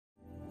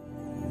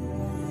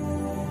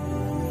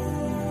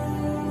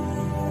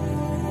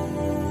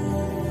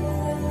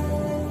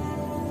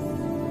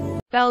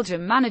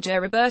Belgium manager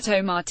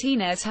Roberto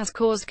Martinez has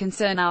caused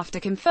concern after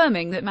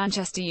confirming that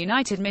Manchester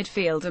United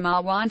midfielder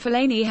Marouane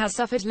Fellaini has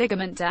suffered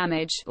ligament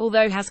damage,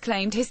 although has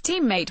claimed his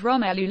teammate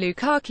Romelu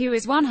Lukaku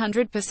is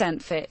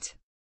 100% fit.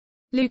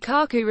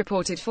 Lukaku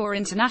reported for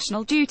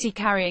international duty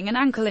carrying an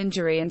ankle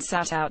injury and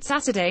sat out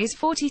Saturday's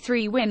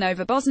 4-3 win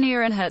over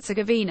Bosnia and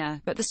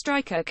Herzegovina, but the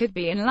striker could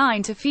be in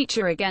line to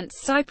feature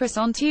against Cyprus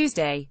on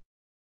Tuesday.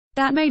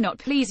 That may not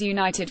please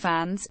United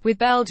fans, with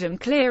Belgium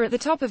clear at the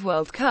top of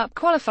World Cup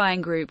qualifying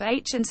Group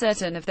H and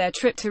certain of their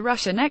trip to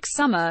Russia next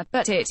summer,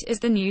 but it is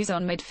the news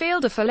on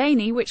midfielder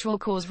Fellaini which will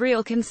cause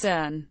real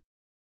concern.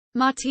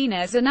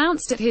 Martinez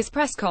announced at his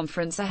press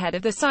conference ahead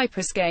of the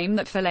Cyprus game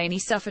that Fellaini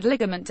suffered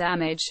ligament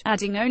damage,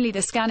 adding only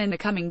the scan in the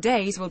coming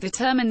days will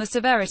determine the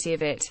severity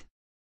of it.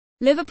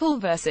 Liverpool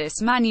vs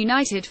Man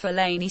Utd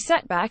Fellaini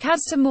setback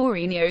adds to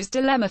Mourinho's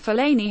dilemma.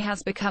 Fellaini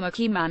has become a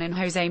key man in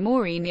Jose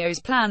Mourinho's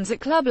plans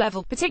at club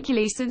level,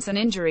 particularly since an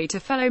injury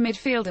to fellow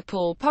midfielder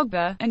Paul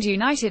Pogba, and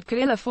United could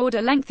ill afford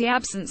a lengthy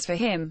absence for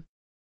him.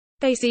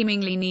 They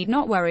seemingly need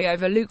not worry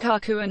over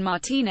Lukaku, and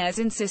Martinez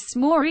insists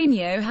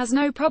Mourinho has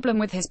no problem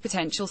with his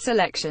potential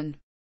selection.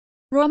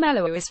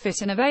 Romelu is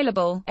fit and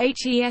available,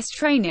 HES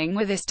training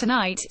with us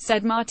tonight,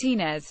 said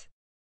Martinez.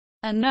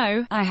 And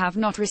no, I have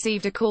not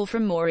received a call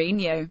from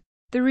Mourinho.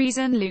 The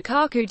reason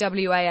Lukaku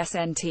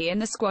wasn't in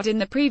the squad in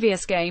the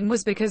previous game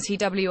was because he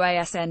wasn't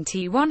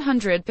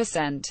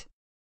 100%.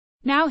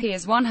 Now he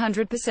is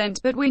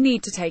 100%, but we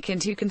need to take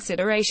into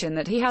consideration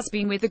that he has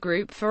been with the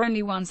group for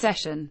only one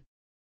session.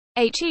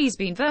 He's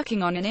been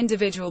working on an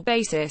individual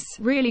basis,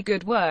 really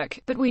good work,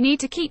 but we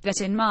need to keep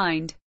that in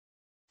mind.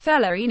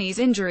 Fellaini's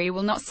injury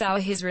will not sour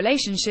his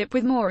relationship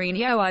with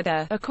Mourinho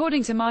either,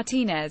 according to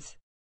Martinez.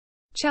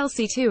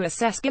 Chelsea to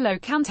assess N'Golo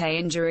Kante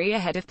injury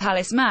ahead of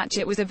Palace match.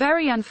 It was a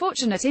very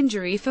unfortunate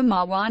injury for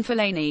Marouane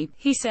Fellaini,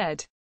 he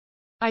said.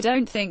 I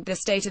don't think the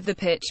state of the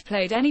pitch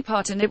played any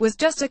part, and it was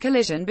just a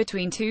collision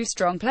between two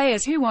strong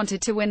players who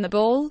wanted to win the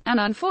ball,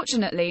 and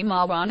unfortunately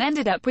Marouane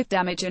ended up with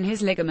damage in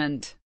his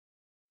ligament.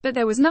 But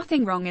there was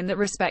nothing wrong in that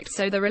respect,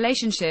 so the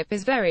relationship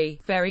is very,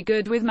 very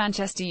good with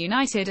Manchester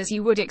United, as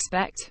you would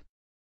expect.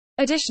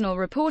 Additional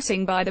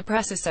reporting by the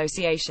Press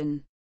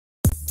Association.